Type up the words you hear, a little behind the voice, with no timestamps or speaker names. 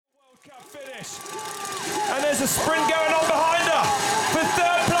finish. And there's a sprint going on behind her for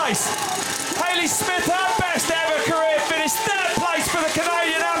third place. Hayley Smith, her best ever career finish. Third place for the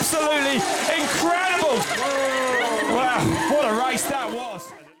Canadian. Absolutely incredible. Wow, what a race that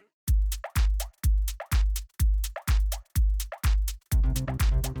was.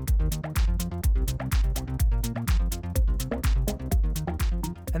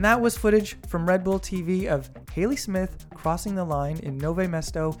 And that was footage from Red Bull TV of Hayley Smith crossing the line in Nove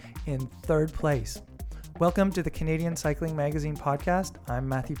Mesto in third place. Welcome to the Canadian Cycling Magazine podcast. I'm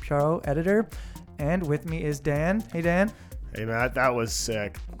Matthew Piaro, editor, and with me is Dan. Hey, Dan. Hey, Matt, that was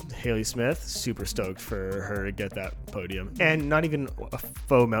sick. Hayley Smith, super stoked for her to get that podium. And not even a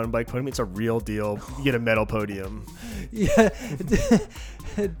faux mountain bike podium, it's a real deal. You get a medal podium. Yeah,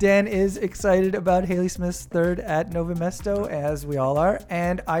 Dan is excited about Hayley Smith's third at Nove Mesto, as we all are.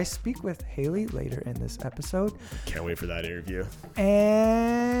 And I speak with Hayley later in this episode. Can't wait for that interview.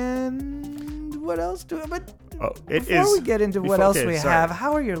 And what else do we... But before we get into what else we have,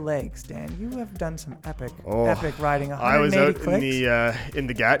 how are your legs, Dan? You have done some epic riding. I was out clicks. in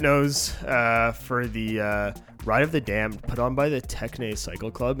the Gatineaus for the Ride of the Damned, put on by the Techne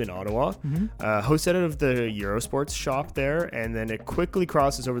Cycle Club in Ottawa, hosted out of the Eurosports shop there, and then it quickly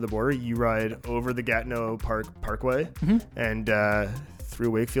crosses over the border. You ride over the Gatineau Parkway and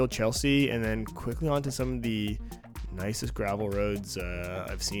through Wakefield, Chelsea, and then quickly onto some of the nicest gravel roads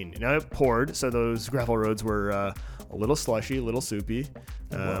I've seen. Now it poured, so those gravel roads were a little slushy, a little soupy.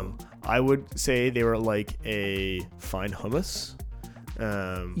 I would say they were like a fine hummus.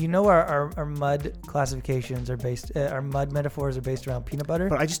 Our mud classifications are based, our mud metaphors are based around peanut butter.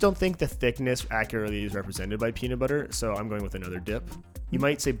 But I just don't think the thickness accurately is represented by peanut butter, so I'm going with another dip. You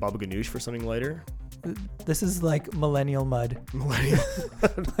might say baba ganoush for something lighter. This is like millennial mud. Millennial.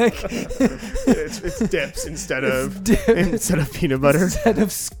 it's dips instead of peanut butter. Instead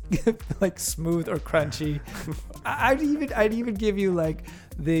of like smooth or crunchy. I'd even give you like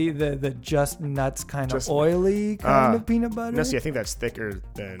the just nuts kind of oily kind of peanut butter. No, see, I think that's thicker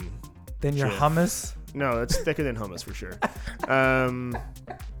than your hummus. No, it's thicker than hummus for sure.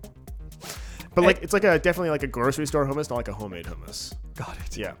 But like it's like definitely like a grocery store hummus, not like a homemade hummus. Got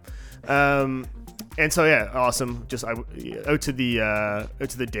it. Yeah. And so yeah, awesome. Just out to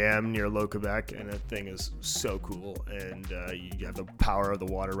the dam near Low Quebec, and that thing is so cool. And you have the power of the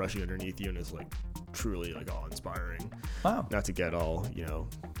water rushing underneath you, and it's like truly like awe-inspiring. Wow. Not to get all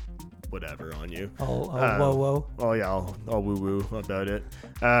whatever on you. Whoa. Oh yeah, all woo woo about it.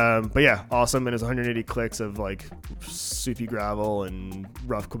 But yeah, awesome. And it's 180 clicks of like soupy gravel and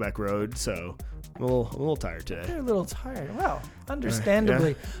rough Quebec road. So I'm a little tired today. You're a little tired. Wow,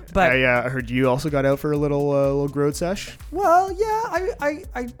 understandably. Yeah. But I heard you also got out for a little road sesh. Well, yeah,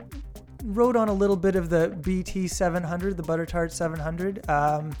 I rode on a little bit of the BT 700, the Butter Tart 700. You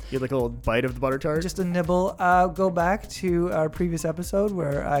had like a little bite of the Butter Tart? Just a nibble. Go back to our previous episode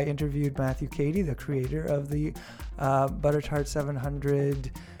where I interviewed Matthew Cady, the creator of the Butter Tart 700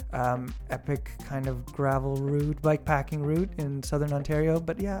 epic kind of gravel route, bike packing route in southern Ontario.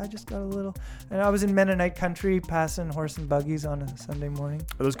 But yeah, I just got a little, and I was in Mennonite country passing horse and buggies on a Sunday morning.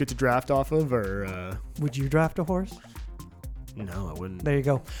 Are those good to draft off of, or would you draft a horse? No, I wouldn't. There you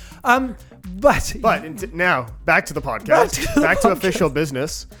go. Now back to the podcast. Back to official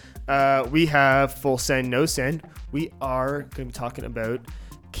business. We have Full Send, No Send. We are going to be talking about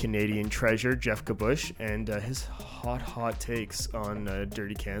Canadian treasure Jeff Kabush and his hot takes on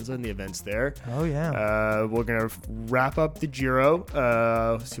Dirty Kansas and the events there. Oh yeah. We're going to wrap up the Giro.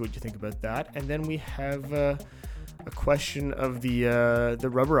 See what you think about that, and then we have a question of the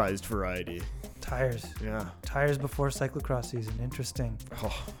rubberized variety. Tires. Yeah. Tires before cyclocross season. Interesting.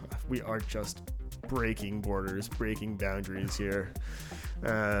 Oh, we are just breaking borders, breaking boundaries here.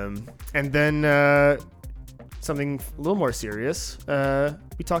 And then something a little more serious.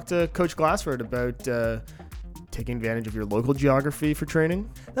 We talked to Coach Glassford about taking advantage of your local geography for training.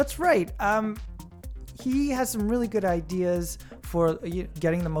 That's right. He has some really good ideas for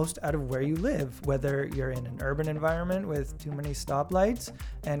getting the most out of where you live, whether you're in an urban environment with too many stoplights,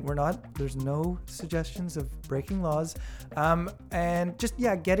 and there's no suggestions of breaking laws, and just,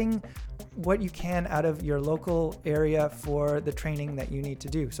 getting what you can out of your local area for the training that you need to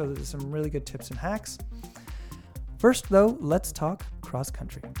do. So there's some really good tips and hacks. First, though, let's talk cross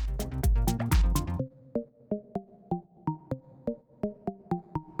country.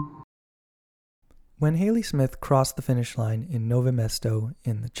 When Hayley Smith crossed the finish line in Nove Mesto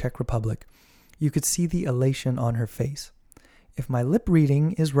in the Czech Republic, you could see the elation on her face. If my lip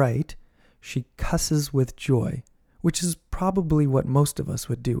reading is right, she cusses with joy, which is probably what most of us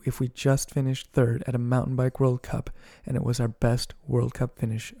would do if we just finished third at a mountain bike World Cup and it was our best World Cup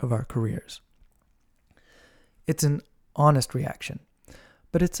finish of our careers. It's an honest reaction,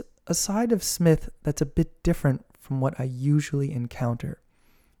 but it's a side of Smith that's a bit different from what I usually encounter.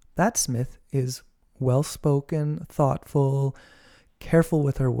 That Smith is well-spoken, thoughtful, careful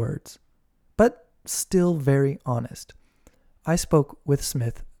with her words, but still very honest. I spoke with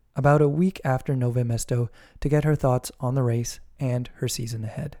Smith about a week after Nove Mesto to get her thoughts on the race and her season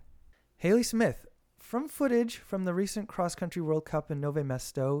ahead. Hailey Smith, from footage from the recent cross-country World Cup in Nove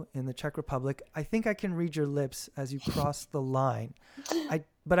Mesto in the Czech Republic, I think I can read your lips as you cross the line.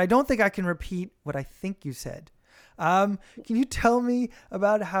 But I don't think I can repeat what I think you said. Can you tell me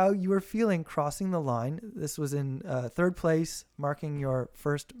about how you were feeling crossing the line? This was in third place, marking your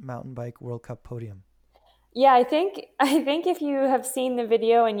first mountain bike World Cup podium. Yeah, I think if you have seen the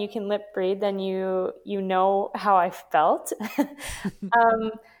video and you can lip read, then you know how I felt.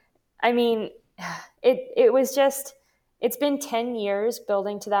 I mean, it was just, it's been 10 years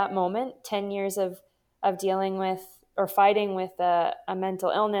building to that moment, 10 years of dealing with or fighting with a mental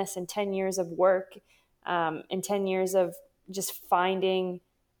illness, and 10 years of work, and 10 years of just finding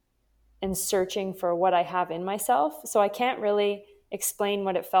and searching for what I have in myself. So I can't really explain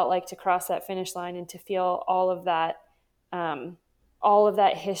what it felt like to cross that finish line and to feel all of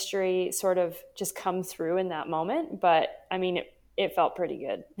that history sort of just come through in that moment. But I mean, it felt pretty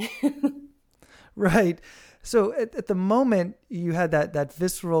good. Right. So at the moment you had that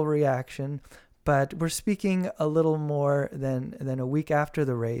visceral reaction, but we're speaking a little more than a week after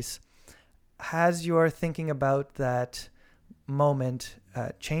the race. Has your thinking about that moment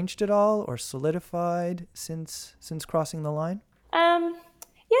changed at all or solidified since crossing the line?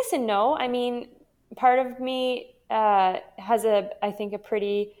 Yes and no. I mean, part of me has I think a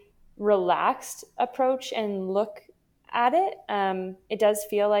pretty relaxed approach and look at it. It does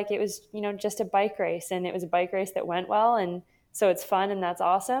feel like it was, just a bike race, and it was a bike race that went well, and so it's fun and that's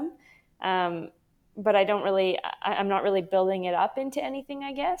awesome. But I'm not really building it up into anything,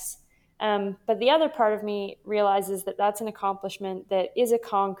 I guess. But the other part of me realizes that that's an accomplishment that is a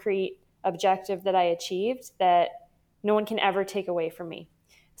concrete objective that I achieved that no one can ever take away from me.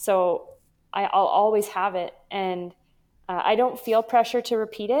 So I'll always have it. And I don't feel pressure to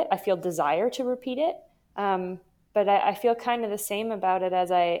repeat it. I feel desire to repeat it. But I feel kind of the same about it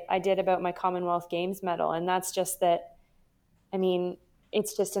as I did about my Commonwealth Games medal. And that's just that, I mean,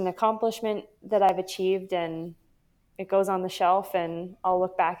 it's just an accomplishment that I've achieved, and it goes on the shelf, and I'll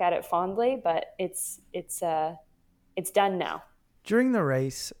look back at it fondly, but it's done now. During the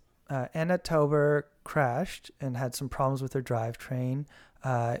race, Anna Tauber crashed and had some problems with her drivetrain.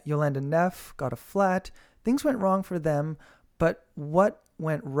 Jolanda Neff got a flat. Things went wrong for them, but what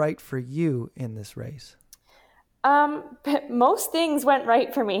went right for you in this race? Most things went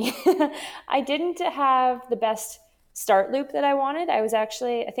right for me. I didn't have the best start loop that I wanted. I was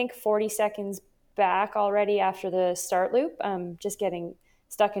actually, I think, 40 seconds back already after the start loop, just getting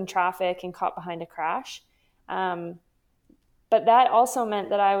stuck in traffic and caught behind a crash. But that also meant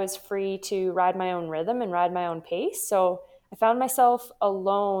that I was free to ride my own rhythm and ride my own pace. So I found myself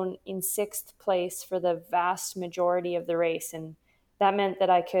alone in sixth place for the vast majority of the race. And that meant that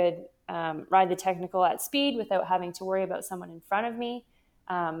I could ride the technical at speed without having to worry about someone in front of me.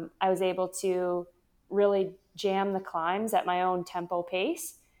 I was able to really jam the climbs at my own tempo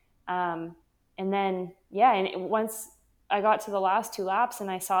pace. And then, and once I got to the last two laps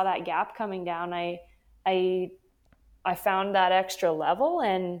and I saw that gap coming down, I found that extra level,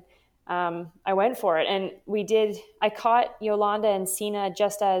 and I went for it. And I caught Jolanda and Sina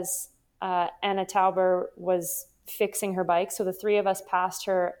just as Anna Tauber was fixing her bike. So the three of us passed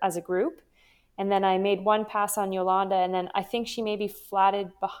her as a group. And then I made one pass on Jolanda, and then I think she maybe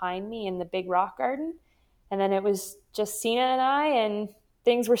flatted behind me in the big rock garden. And then it was just Sina and I, and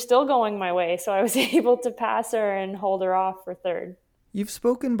things were still going my way. So I was able to pass her and hold her off for third. You've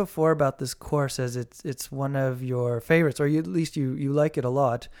spoken before about this course as it's one of your favorites, or at least you like it a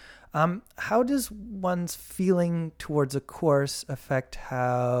lot. How does one's feeling towards a course affect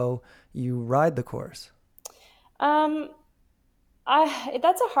how you ride the course? That's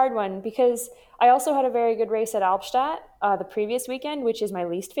a hard one, because I also had a very good race at Albstadt the previous weekend, which is my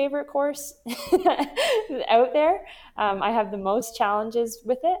least favorite course out there. I have the most challenges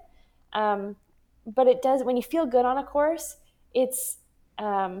with it. But it does, when you feel good on a course, it's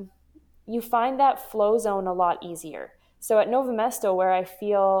you find that flow zone a lot easier. So at Nove Mesto, where I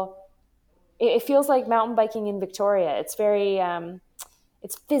feel, it feels like mountain biking in Victoria. It's very,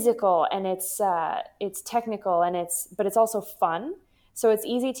 it's physical, and it's technical, but it's also fun. So it's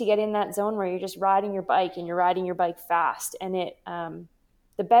easy to get in that zone where you're just riding your bike and you're riding your bike fast. And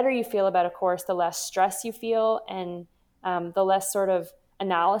the better you feel about a course, the less stress you feel, and the less sort of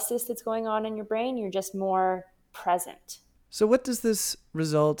analysis that's going on in your brain. You're just more present. So what does this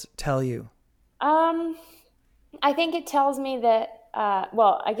result tell you? I think it tells me that,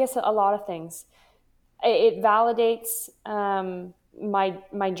 I guess a lot of things. It validates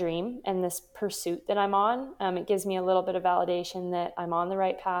my dream and this pursuit that I'm on. It gives me a little bit of validation that I'm on the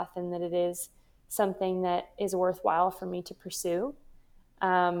right path and that it is something that is worthwhile for me to pursue.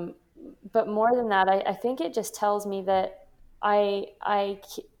 But more than that, I think it just tells me that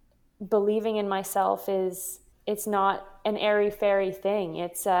believing in myself it's not an airy-fairy thing.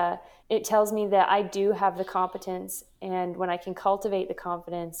 It tells me that I do have the competence, and when I can cultivate the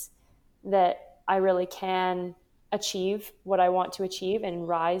confidence, that I really can achieve what I want to achieve and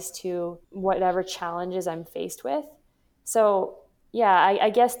rise to whatever challenges I'm faced with. So yeah, I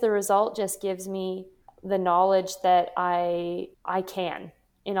guess the result just gives me the knowledge that I can,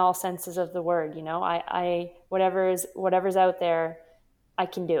 in all senses of the word. I whatever's out there, I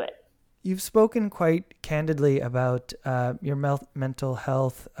can do it. You've spoken quite candidly about your mental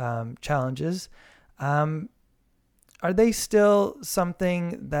health challenges. Are they still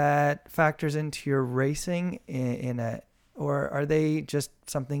something that factors into your racing or are they just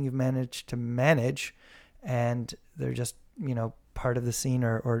something you've managed to manage and they're just, part of the scene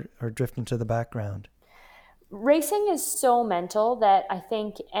or drift into the background? Racing is so mental that I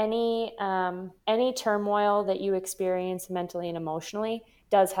think any turmoil that you experience mentally and emotionally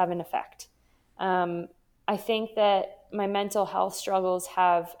does have an effect. I think that my mental health struggles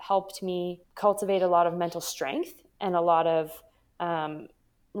have helped me cultivate a lot of mental strength and a lot of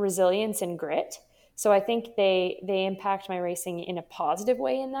resilience and grit. So I think they impact my racing in a positive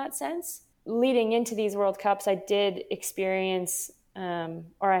way in that sense. Leading into these World Cups, I did experience,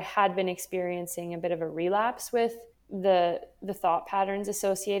 or I had been experiencing a bit of a relapse with the thought patterns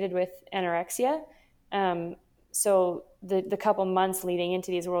associated with anorexia. So the couple months leading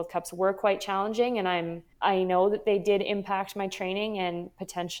into these World Cups were quite challenging, and I know that they did impact my training and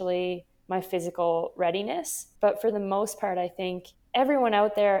potentially my physical readiness. But for the most part, I think everyone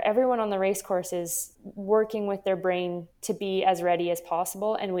out there, everyone on the race course is working with their brain to be as ready as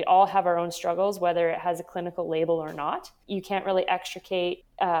possible. And we all have our own struggles, whether it has a clinical label or not. You can't really extricate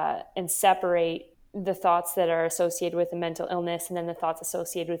and separate the thoughts that are associated with a mental illness and then the thoughts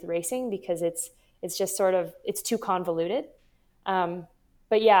associated with racing, because it's just sort of, it's too convoluted.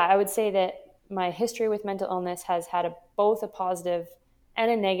 But yeah, I would say that my history with mental illness has had both a positive and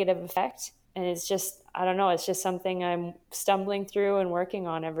a negative effect. And it's just, I don't know, it's just something I'm stumbling through and working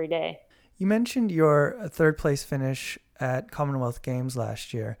on every day. You mentioned your third place finish at Commonwealth Games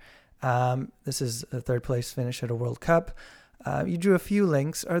last year. This is a third place finish at a World Cup. You drew a few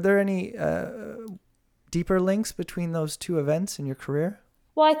links. Are there any deeper links between those two events in your career?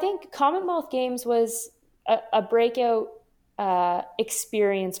 Well, I think Commonwealth Games was a breakout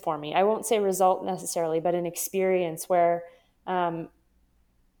experience for me. I won't say result necessarily, but an experience where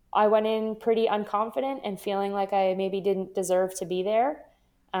I went in pretty unconfident and feeling like I maybe didn't deserve to be there.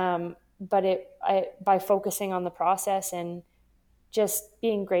 But by focusing on the process and just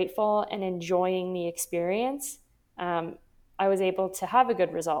being grateful and enjoying the experience, I was able to have a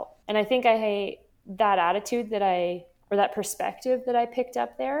good result. And I think that attitude or that perspective that I picked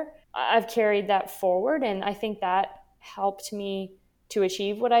up there, I've carried that forward. And I think that helped me to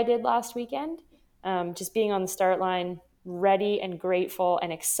achieve what I did last weekend. Just being on the start line, ready and grateful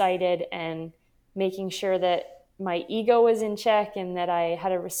and excited, and making sure that my ego was in check and that I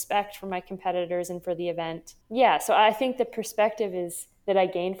had a respect for my competitors and for the event. Yeah, so I think the perspective that I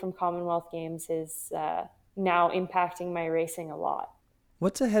gained from Commonwealth Games is now impacting my racing a lot.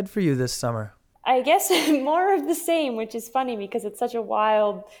 What's ahead for you this summer? I guess more of the same, which is funny because it's such a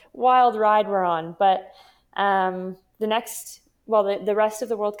wild ride we're on. But the rest of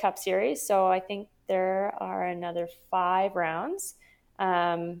the World Cup series, so I think there are another 5 rounds.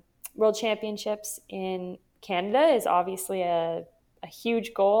 World Championships in Canada is obviously a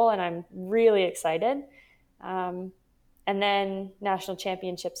huge goal, and I'm really excited. And then national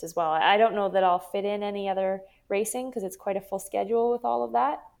championships as well. I don't know that I'll fit in any other racing because it's quite a full schedule with all of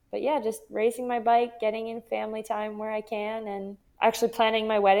that. But yeah, just racing my bike, getting in family time where I can, and actually planning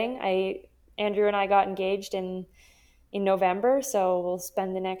my wedding. Andrew and I got engaged in November, so we'll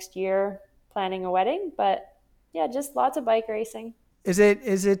spend the next year planning a wedding. But yeah, just lots of bike racing. Is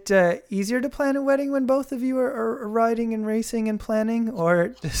it easier to plan a wedding when both of you are riding and racing and planning, or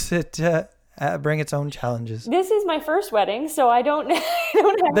does it bring its own challenges? This is my first wedding, so I don't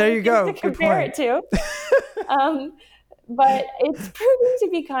have there you go. to compare it to. but it's proving to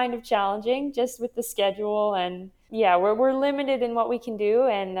be kind of challenging just with the schedule. And yeah, we're limited in what we can do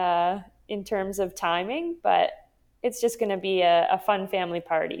and in terms of timing, but it's just going to be a fun family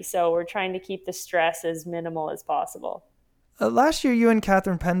party. So we're trying to keep the stress as minimal as possible. Last year, you and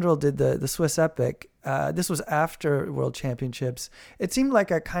Catherine Pendrell did the Swiss Epic. This was after World Championships. It seemed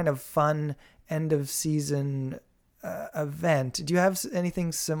like a kind of fun end of season event. Do you have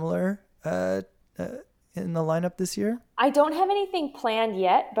anything similar in the lineup this year? I don't have anything planned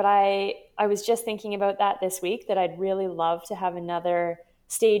yet, but I was just thinking about that this week, that I'd really love to have another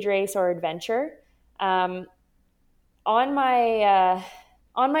stage race or adventure. On my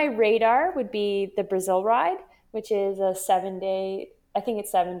radar would be the Brazil ride, which is a 7-day, I think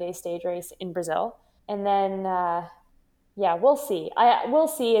it's 7-day stage race in Brazil. And then, we'll see. We'll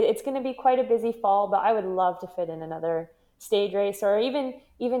see. It's going to be quite a busy fall, but I would love to fit in another stage race, or even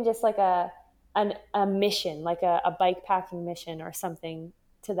just like a mission, like a bike packing mission or something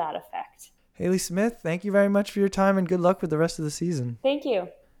to that effect. Hayley Smith, thank you very much for your time and good luck with the rest of the season. Thank you.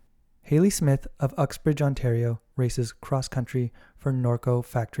 Hayley Smith of Uxbridge, Ontario, races cross country for Norco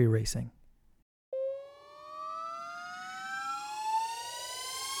Factory Racing.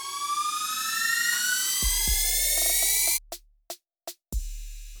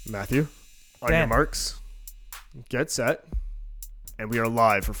 Matthew, on Dan. your marks, get set, and we are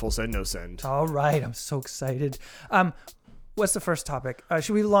live for Full Send, No Send. All right, I'm so excited. What's the first topic?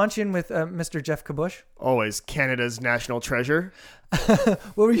 Should we launch in with Mr. Jeff Kabush? Always Canada's national treasure.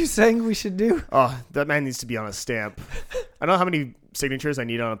 What were you saying we should do? Oh, that man needs to be on a stamp. I don't know how many signatures I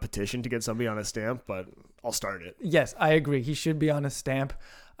need on a petition to get somebody on a stamp, but I'll start it. Yes, I agree. He should be on a stamp.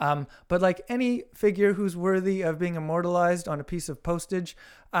 But like any figure who's worthy of being immortalized on a piece of postage,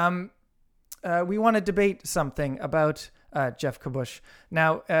 we want to debate something about Jeff Kabush.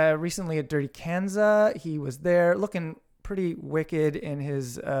 Now, recently at Dirty Kanza, he was there looking pretty wicked in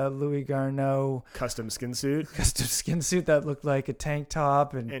his Louis Garneau Custom skin suit that looked like a tank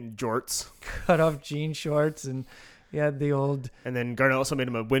top and jorts, cut off jean shorts, and he had the old. And then Garneau also made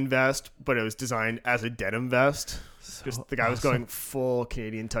him a wind vest, but it was designed as a denim vest. Just the guy was going full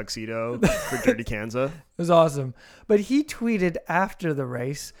Canadian tuxedo for Dirty Kanza. It was awesome. But he tweeted after the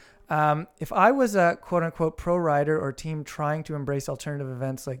race, if I was a quote unquote pro rider or team trying to embrace alternative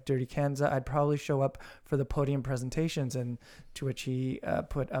events like Dirty Kanza, I'd probably show up for the podium presentations, and to which he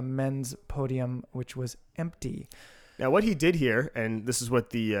put a men's podium, which was empty. Now, what he did here, and this is what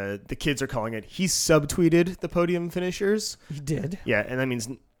the kids are calling it, he subtweeted the podium finishers. He did. Yeah, and that means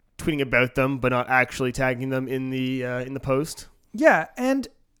tweeting about them, but not actually tagging them in the post. Yeah, and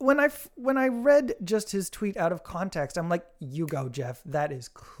when I read just his tweet out of context, I'm like, you go, Jeff. That is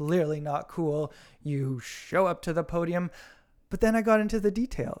clearly not cool. You show up to the podium. But then I got into the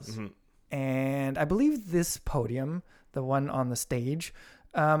details. Mm-hmm. And I believe this podium, the one on the stage,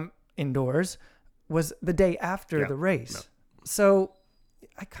 indoors, was the day after the race. No. So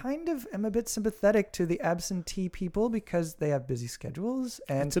I kind of am a bit sympathetic to the absentee people because they have busy schedules.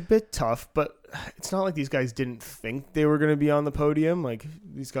 And it's a bit tough, but it's not like these guys didn't think they were going to be on the podium. Like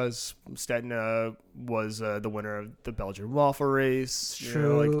these guys, Stetina was the winner of the Belgian waffle race. True. You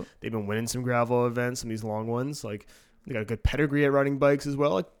know, like they've been winning some gravel events, some of these long ones. Like they got a good pedigree at riding bikes as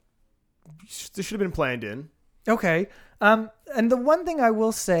well. Like this should have been planned in. Okay. And the one thing I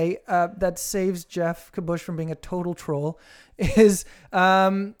will say that saves Jeff Kabush from being a total troll is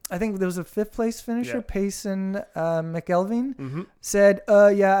I think there was a 5th place finisher, Payson McElveen, said,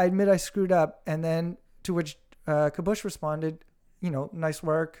 yeah, I admit I screwed up. And then to which Kabush responded, nice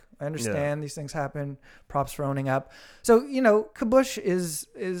work. I understand these things happen. Props for owning up. So, Kabush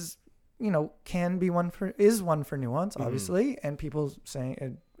is can be one for nuance, obviously, and people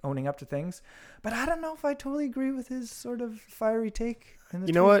saying owning up to things, but I don't know if I totally agree with his sort of fiery take.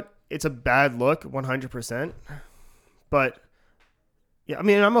 You know what? It's a bad look, 100%. But yeah, I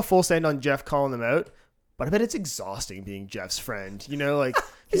mean, I'm a full send on Jeff calling them out, but I bet it's exhausting being Jeff's friend. Like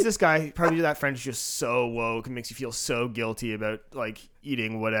he's this guy, probably that friend is just so woke and makes you feel so guilty about like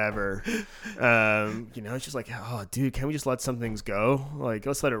eating whatever. It's just like, oh, dude, can we just let some things go? Like,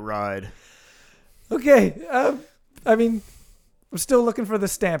 let's let it ride. Okay. I mean, I'm still looking for the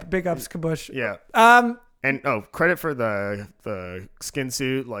stamp. Big ups, Kabush. Yeah. And credit for the skin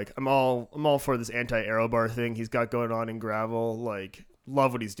suit. Like I'm all for this anti-aero bar thing he's got going on in gravel. Like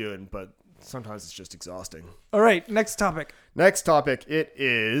love what he's doing, but sometimes it's just exhausting. All right, next topic. It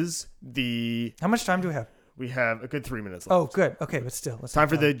is the. How much time do we have? We have a good 3 minutes left. Oh, good. Okay, but still, let's time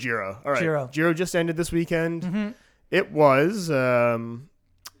for the Giro. All right, Giro just ended this weekend. Mm-hmm. It was.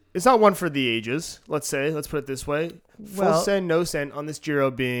 It's not one for the ages, let's say. Let's put it this way. Full send, no send on this Giro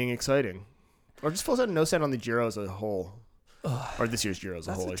being exciting. Or just full set no sand on the Giro as a whole. Or this year's Giro as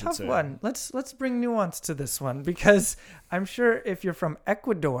a That's whole, a I should tough say. one. Let's bring nuance to this one, because I'm sure if you're from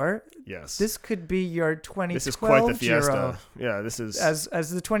Ecuador, Yes. this could be your 2012 This is quite the fiesta. Giro. Yeah, this is... As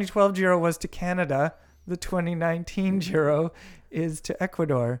the 2012 Giro was to Canada, the 2019 Giro is to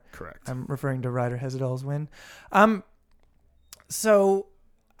Ecuador. Correct. I'm referring to Ryder Hesjedal's win. So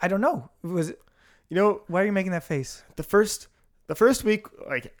I don't know. Why are you making that face? The first week,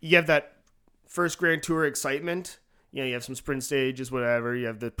 like, you have that first Grand Tour excitement. You have some sprint stages, whatever. You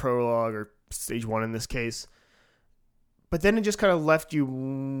have the prologue, or stage 1 in this case. But then it just kind of left you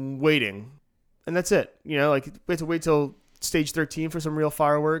waiting. And that's it. We have to wait till stage 13 for some real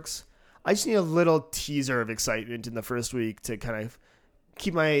fireworks. I just need a little teaser of excitement in the first week to kind of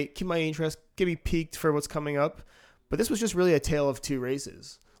keep my interest, get me peaked for what's coming up. But this was just really a tale of two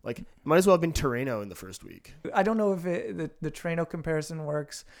races. Like, it might as well have been Tirreno in the first week. I don't know if the Tirreno comparison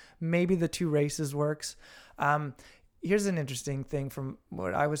works. Maybe the two races works. Here's an interesting thing from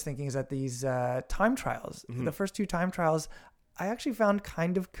what I was thinking is that these time trials, the first two time trials, I actually found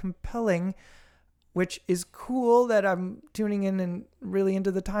kind of compelling, which is cool that I'm tuning in and really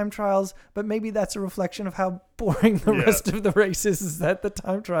into the time trials, but maybe that's a reflection of how boring the rest of the races is, that the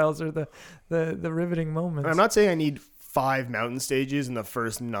time trials are the riveting moments. I'm not saying I need 5 mountain stages in the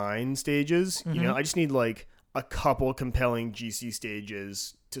first 9 stages. I just need like a couple compelling GC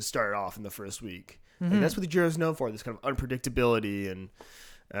stages to start off in the first week. Like, that's what the Giro is known for, this kind of unpredictability. And,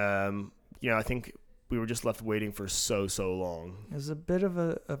 I think we were just left waiting for so long. It was a bit of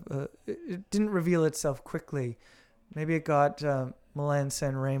it didn't reveal itself quickly. Maybe it got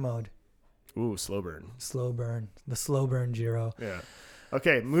Milan-San Remo. Ooh, slow burn. The slow burn Giro. Yeah.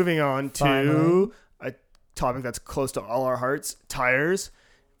 Okay, moving on Finally. to a topic that's close to all our hearts, tires.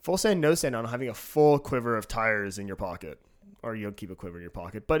 Full sand, no sand on having a full quiver of tires in your pocket. Or you'll keep a quiver in your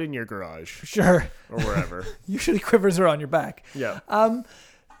pocket, but in your garage. Sure. Or wherever. Usually quivers are on your back. Yeah.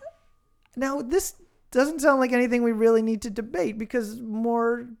 Now, this doesn't sound like anything we really need to debate, because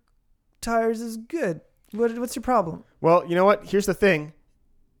more tires is good. What's your problem? Well, you know what? Here's the thing.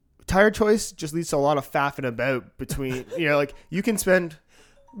 Tire choice just leads to a lot of faffing about between, you can spend...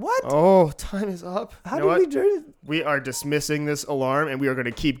 What? Oh, time is up. How did we do it? We are dismissing this alarm, and we are going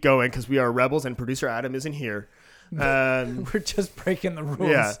to keep going because we are rebels, and producer Adam isn't here. We're just breaking the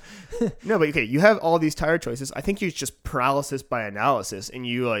rules. Yeah. No, but okay, you have all these tire choices. I think it's just paralysis by analysis, and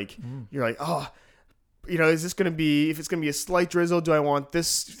you're like, oh, is this going to be, if it's going to be a slight drizzle, do I want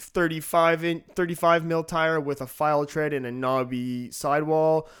this 35 mil tire with a file tread and a knobby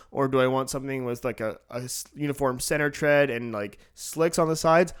sidewall, or do I want something with like a uniform center tread and like slicks on the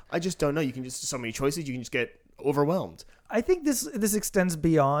sides? I just don't know. You can just, so many choices, you can just get overwhelmed. I think this extends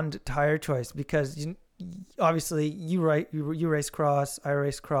beyond tire choice, because obviously you race cross, I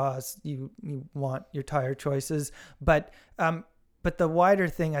race cross, you want your tire choices, but the wider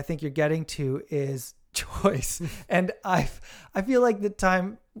thing I think you're getting to is choice. And I feel like the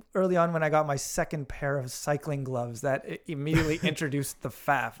time early on when I got my second pair of cycling gloves, that immediately introduced the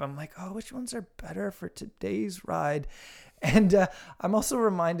faff. I'm like, oh, which ones are better for today's ride? And I'm also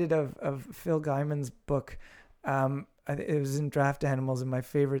reminded of Phil Guyman's book. It was in Draft Animals, and my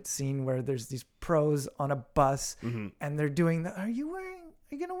favorite scene where there's these pros on a bus, and they're doing are you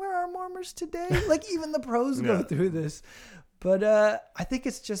going to wear arm warmers today? Like, even the pros go through this. But I think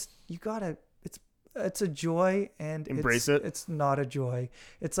it's just, it's a joy, and embrace it. It's not a joy.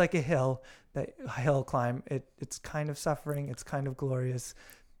 It's like a hill climb. It's kind of suffering. It's kind of glorious.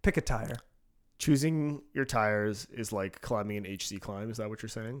 Pick a tire. Choosing your tires is like climbing an HC climb. Is that what you're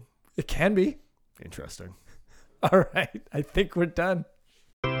saying? It can be. Interesting. All right. I think we're done.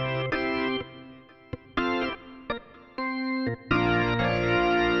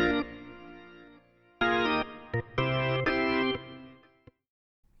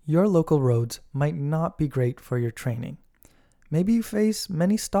 Your local roads might not be great for your training. Maybe you face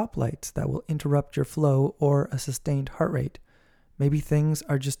many stoplights that will interrupt your flow or a sustained heart rate. Maybe things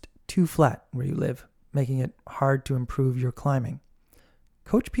are just too flat where you live, making it hard to improve your climbing.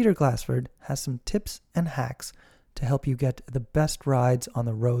 Coach Peter Glassford has some tips and hacks to help you get the best rides on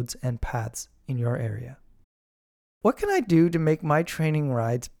the roads and paths in your area. What can I do to make my training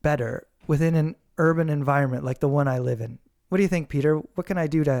rides better within an urban environment like the one I live in? What do you think, Peter? What can I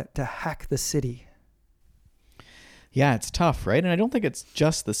do to hack the city? Yeah, it's tough, right? And I don't think it's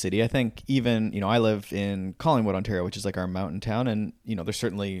just the city. I think even, I live in Collingwood, Ontario, which is like our mountain town. And, there's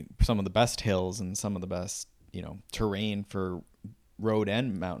certainly some of the best hills and some of the best, terrain for road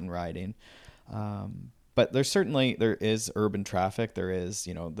and mountain riding. But there is urban traffic. There is,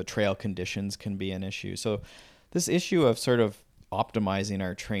 the trail conditions can be an issue. So this issue of sort of optimizing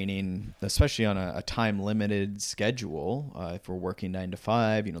our training, especially on a time limited schedule. If we're working 9 to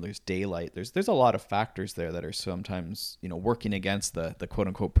 5, there's daylight, there's a lot of factors there that are sometimes, working against the quote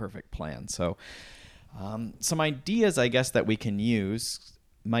unquote perfect plan. So some ideas, I guess, that we can use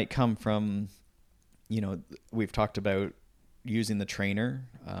might come from, we've talked about using the trainer.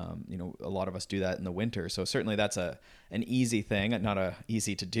 A lot of us do that in the winter. So certainly that's an easy thing, not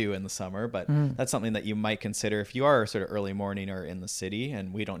easy to do in the summer, but that's something that you might consider if you are sort of early morning or in the city.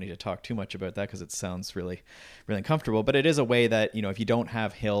 And we don't need to talk too much about that because it sounds really, really uncomfortable. But it is a way that, if you don't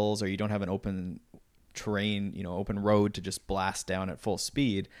have hills or you don't have an open terrain, open road to just blast down at full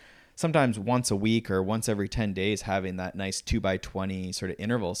speed, sometimes once a week or once every 10 days, having that nice 2x20 sort of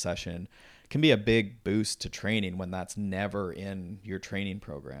interval session can be a big boost to training when that's never in your training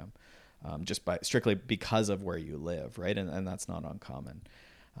program, just strictly because of where you live, right? And that's not uncommon.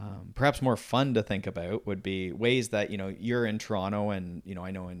 Perhaps more fun to think about would be ways that, you're in Toronto and,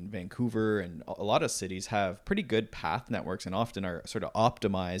 I know in Vancouver and a lot of cities have pretty good path networks and often are sort of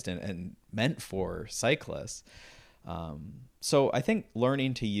optimized and meant for cyclists. So I think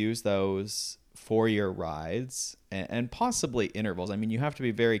learning to use those for your rides and possibly intervals. I mean, you have to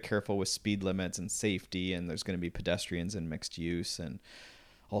be very careful with speed limits and safety, and there's going to be pedestrians and mixed use and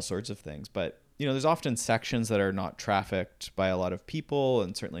all sorts of things. But, there's often sections that are not trafficked by a lot of people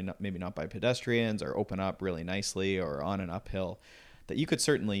and certainly maybe not by pedestrians or open up really nicely or on an uphill that you could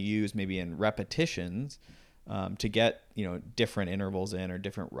certainly use maybe in repetitions to get, different intervals in or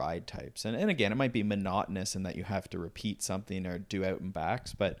different ride types. And again, it might be monotonous in that you have to repeat something or do out and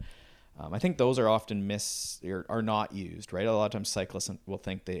backs, but I think those are often are not used, right? A lot of times cyclists will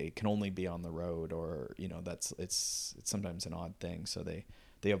think they can only be on the road, or it's sometimes an odd thing, so they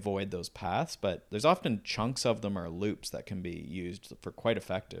avoid those paths. But there's often chunks of them or loops that can be used for quite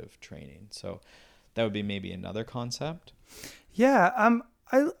effective training. So that would be maybe another concept. Yeah,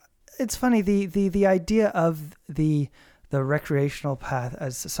 it's funny the idea of the recreational path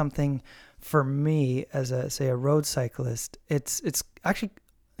as something for me as a road cyclist. It's actually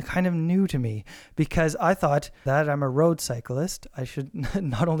kind of new to me, because I thought that I'm a road cyclist. I should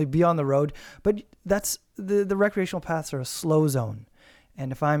not only be on the road, but that's the recreational paths are a slow zone.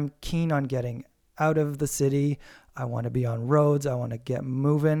 And if I'm keen on getting out of the city, I want to be on roads, I want to get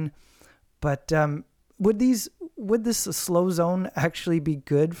moving. But would this slow zone actually be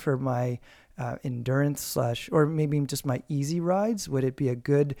good for my endurance or maybe just my easy rides? Would it be a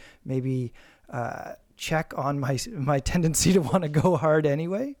good maybe check on my tendency to want to go hard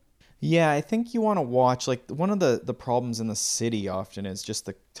anyway? Yeah, I think you want to watch, like, one of the problems in the city often is just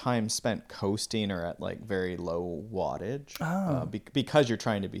the time spent coasting or at like very low wattage because you're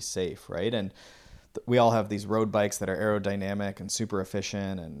trying to be safe, right? And we all have these road bikes that are aerodynamic and super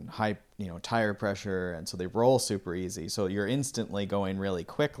efficient and high, tire pressure, and so they roll super easy. So you're instantly going really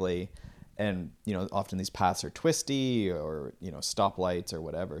quickly. And, often these paths are twisty or, stoplights or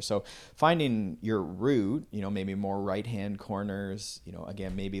whatever. So finding your route, maybe more right-hand corners,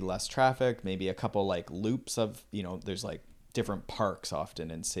 again, maybe less traffic, maybe a couple like loops of, there's like different parks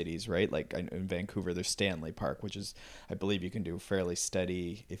often in cities, right? Like in Vancouver, there's Stanley Park, which is, I believe you can do fairly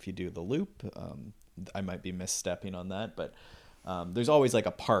steady if you do the loop. I might be misstepping on that, but there's always like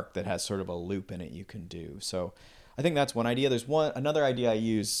a park that has sort of a loop in it you can do. So I think that's one idea. There's another idea I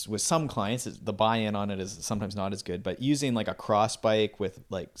use with some clients. The buy-in on it is sometimes not as good, but using like a cross bike with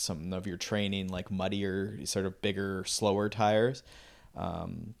like some of your training, like muddier, sort of bigger, slower tires.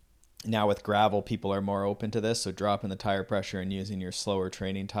 Now with gravel, people are more open to this. So dropping the tire pressure and using your slower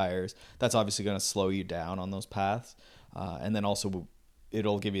training tires, that's obviously going to slow you down on those paths. And then also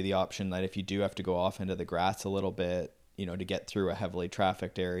it'll give you the option that if you do have to go off into the grass a little bit, to get through a heavily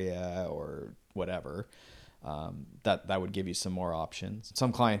trafficked area or whatever, that would give you some more options.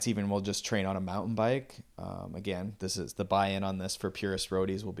 Some clients even will just train on a mountain bike. Again, this is the buy-in on this for purist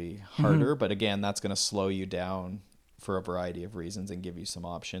roadies will be harder, but again, that's going to slow you down for a variety of reasons and give you some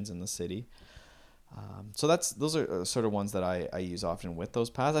options in the city. So those are sort of ones that I use often with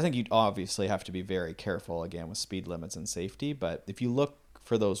those paths. I think you obviously have to be very careful again with speed limits and safety, but if you look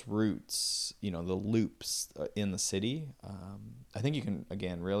for those routes, the loops in the city, I think you can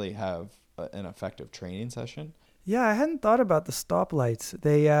again really have an effective training session. Yeah, I hadn't thought about the stoplights.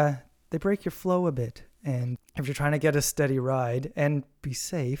 They break your flow a bit, and if you're trying to get a steady ride and be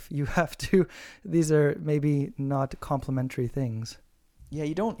safe, you have to. These are maybe not complementary things. Yeah,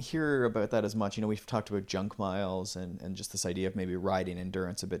 you don't hear about that as much. We've talked about junk miles and just this idea of maybe riding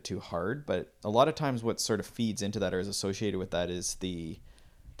endurance a bit too hard, but a lot of times what sort of feeds into that or is associated with that is the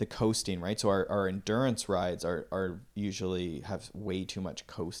the coasting, right? So our endurance rides are usually have way too much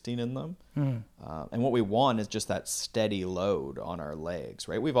coasting in them. And what we want is just that steady load on our legs,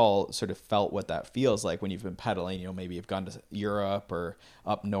 right? We've all sort of felt what that feels like when you've been pedaling. You know, maybe you've gone to Europe or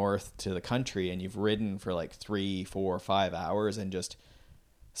up north to the country and you've ridden for like 3, 4, 5 hours and just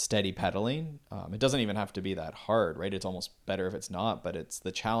steady pedaling. It doesn't even have to be that hard, right? It's almost better if it's not, but it's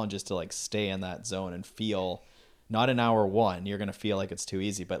the challenge is to like stay in that zone and feel. Not in hour 1, you're going to feel like it's too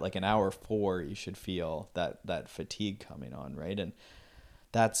easy, but like in hour 4, you should feel that fatigue coming on, right? And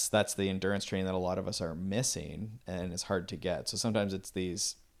that's the endurance training that a lot of us are missing, and it's hard to get. So sometimes it's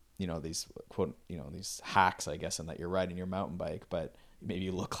these quote, these hacks, I guess, and that you're riding your mountain bike, but maybe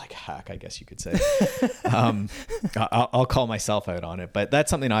you look like a hack, I guess you could say. I'll call myself out on it, but that's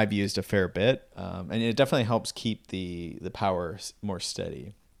something I've used a fair bit, and it definitely helps keep the power more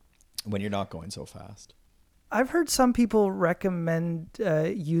steady when you're not going so fast. I've heard some people recommend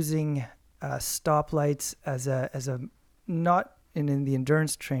using stoplights as a not in the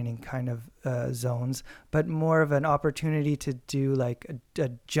endurance training kind of zones, but more of an opportunity to do like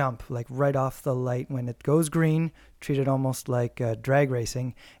a jump, like right off the light when it goes green, treat it almost like drag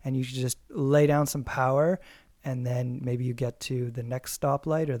racing, and you should just lay down some power, and then maybe you get to the next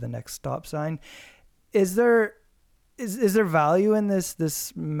stoplight or the next stop sign. Is there value in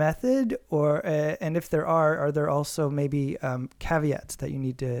this method, or and if there are there also maybe caveats that you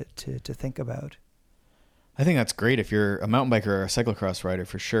need to think about? I think that's great if you're a mountain biker or a cyclocross rider,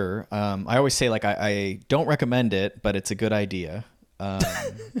 for sure. I always say, like, I don't recommend it, but it's a good idea.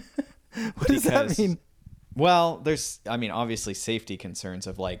 What does that mean? Well, there's, obviously safety concerns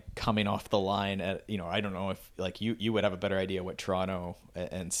of like coming off the line at, I don't know if like you would have a better idea what Toronto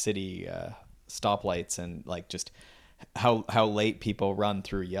and city stoplights and like just how late people run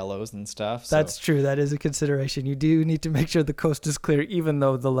through yellows and stuff. So, that's true. That is a consideration. You do need to make sure the coast is clear, even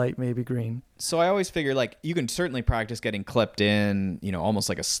though the light may be green. So I always figure like you can certainly practice getting clipped in, almost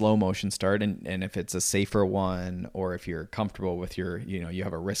like a slow motion start. And if it's a safer one, or if you're comfortable with your, you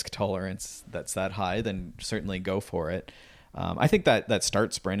have a risk tolerance that's that high, then certainly go for it. I think that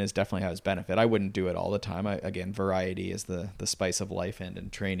start sprint is definitely has benefit. I wouldn't do it all the time. Again, variety is the spice of life and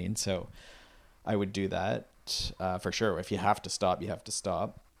in training. So I would do that. For sure. If you have to stop, you have to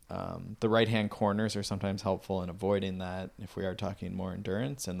stop. The right-hand corners are sometimes helpful in avoiding that if we are talking more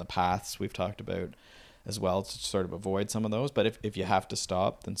endurance, and the paths we've talked about as well to sort of avoid some of those. But if you have to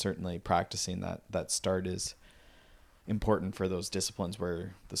stop, then certainly practicing that start is important for those disciplines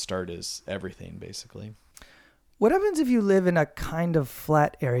where the start is everything, basically. What happens if you live in a kind of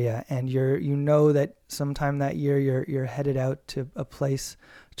flat area and you know that sometime that year you're headed out to a place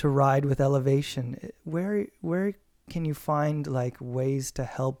to ride with elevation? Where can you find like ways to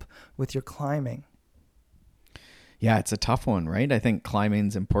help with your climbing? Yeah, it's a tough one, right? I think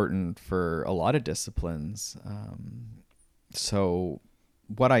climbing's important for a lot of disciplines. So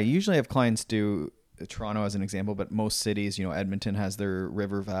what I usually have clients do, Toronto as an example, but most cities, Edmonton has their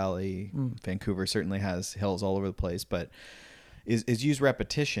river valley, Vancouver certainly has hills all over the place, but is use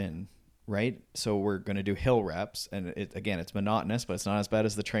repetition, right? So we're going to do hill reps, and it's monotonous, but it's not as bad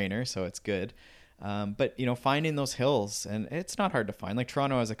as the trainer, so it's good. But finding those hills, and it's not hard to find. Like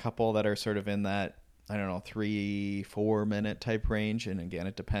Toronto has a couple that are sort of in that, I don't know, 3-4 minute type range, and again,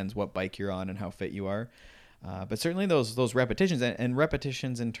 it depends what bike you're on and how fit you are. But certainly those repetitions and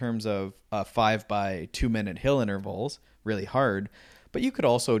repetitions in terms of 5 by 2 minute hill intervals, really hard. But you could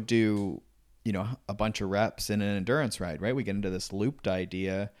also do, a bunch of reps in an endurance ride, right? We get into this looped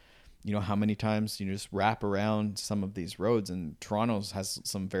idea, how many times you just wrap around some of these roads, and Toronto's has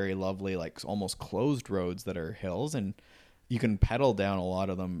some very lovely, like almost closed roads that are hills, and you can pedal down a lot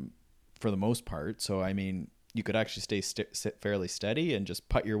of them for the most part. So, you could actually sit fairly steady and just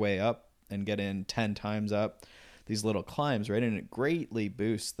putt your way up and get in 10 times up these little climbs, right? And it greatly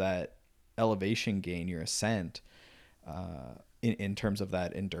boosts that elevation gain, your ascent, in terms of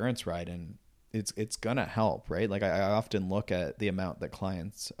that endurance ride. And it's gonna help, right? Like I often look at the amount that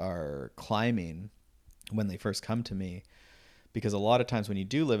clients are climbing when they first come to me, because a lot of times when you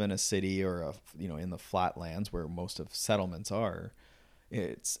do live in a city or in the flatlands where most of settlements are,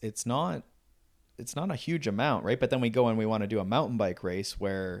 it's not a huge amount, right? But then we go and we want to do a mountain bike race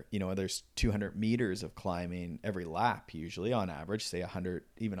where, there's 200 meters of climbing every lap, usually on average, say 100,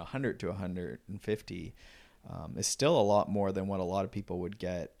 even 100 to 150, is still a lot more than what a lot of people would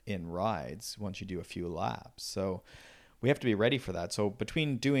get in rides once you do a few laps. So we have to be ready for that. So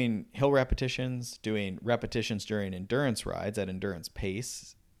between doing hill repetitions, doing repetitions during endurance rides at endurance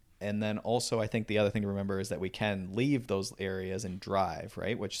pace, and then also I think the other thing to remember is that we can leave those areas and drive,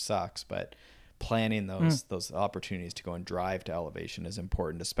 right? Which sucks, but planning those opportunities to go and drive to elevation is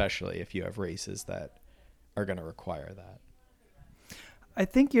important, especially if you have races that are going to require that. I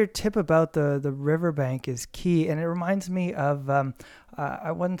think your tip about the riverbank is key, and it reminds me of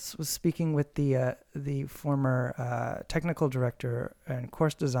I once was speaking with the former technical director and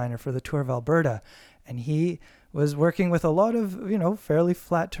course designer for the Tour of Alberta, and he was working with a lot of fairly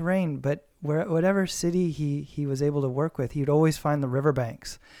flat terrain, but whatever city he was able to work with, he'd always find the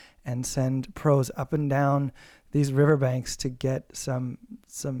riverbanks and send pros up and down these riverbanks to get some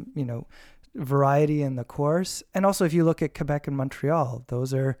variety in the course. And also, if you look at Quebec and Montreal,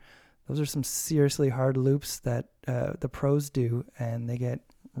 those are some seriously hard loops that the pros do, and they get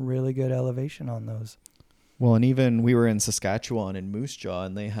really good elevation on those. Well, and even we were in Saskatchewan in Moose Jaw,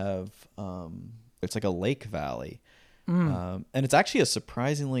 and they have it's like a lake valley. And it's actually a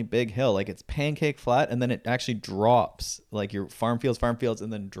surprisingly big hill. Like, it's pancake flat, and then it actually drops, like your farm fields,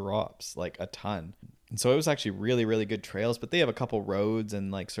 and then drops like a ton. And so it was actually really, really good trails, but they have a couple roads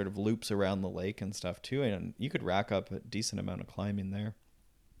and like sort of loops around the lake and stuff too. And you could rack up a decent amount of climbing there.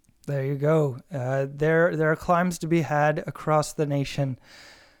 There you go. There are climbs to be had across the nation.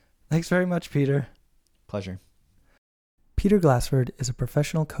 Thanks very much, Peter. Pleasure. Peter Glassford is a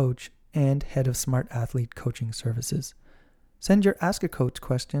professional coach and head of Smart Athlete Coaching Services. Send your Ask a Coach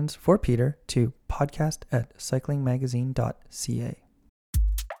questions for Peter to podcast@cyclingmagazine.ca.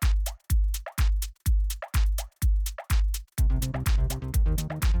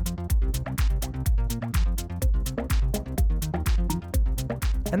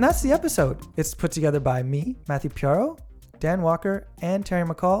 And that's the episode. It's put together by me, Matthew Piaro, Dan Walker, and Terry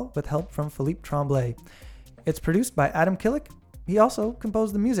McCall with help from Philippe Tremblay. It's produced by Adam Killick. He also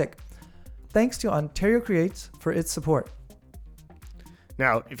composed the music. Thanks to Ontario Creates for its support.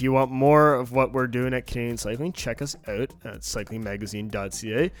 Now, if you want more of what we're doing at Canadian Cycling, check us out at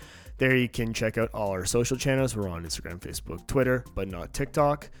cyclingmagazine.ca. There you can check out all our social channels. We're on Instagram, Facebook, Twitter, but not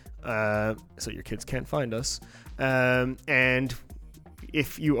TikTok, so your kids can't find us. And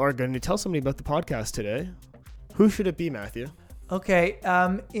if you are going to tell somebody about the podcast today, who should it be, Matthew? Okay,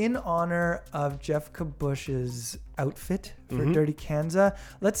 in honor of Jeff Kabush's outfit for Dirty Kanza,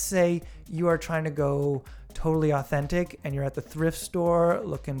 let's say you are trying to go totally authentic and you're at the thrift store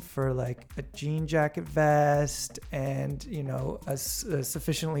looking for like a jean jacket vest and, a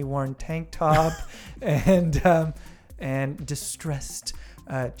sufficiently worn tank top and distressed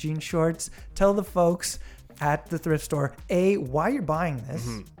jean shorts. Tell the folks at the thrift store, why you're buying this,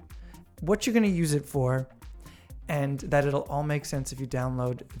 what you're going to use it for, and that it'll all make sense if you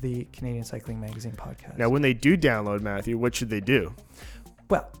download the Canadian Cycling Magazine podcast. Now, when they do download, Matthew, what should they do?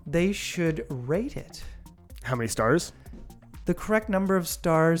 Well, they should rate it. How many stars? The correct number of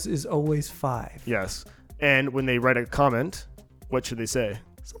stars is always 5. Yes. And when they write a comment, what should they say?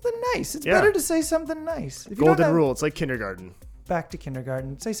 Something nice. It's better to say something nice. If you Golden rule. It's like kindergarten. Back to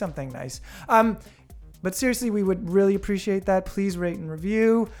kindergarten. Say something nice. But seriously, we would really appreciate that. Please rate and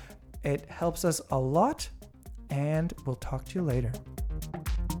review. It helps us a lot. And we'll talk to you later.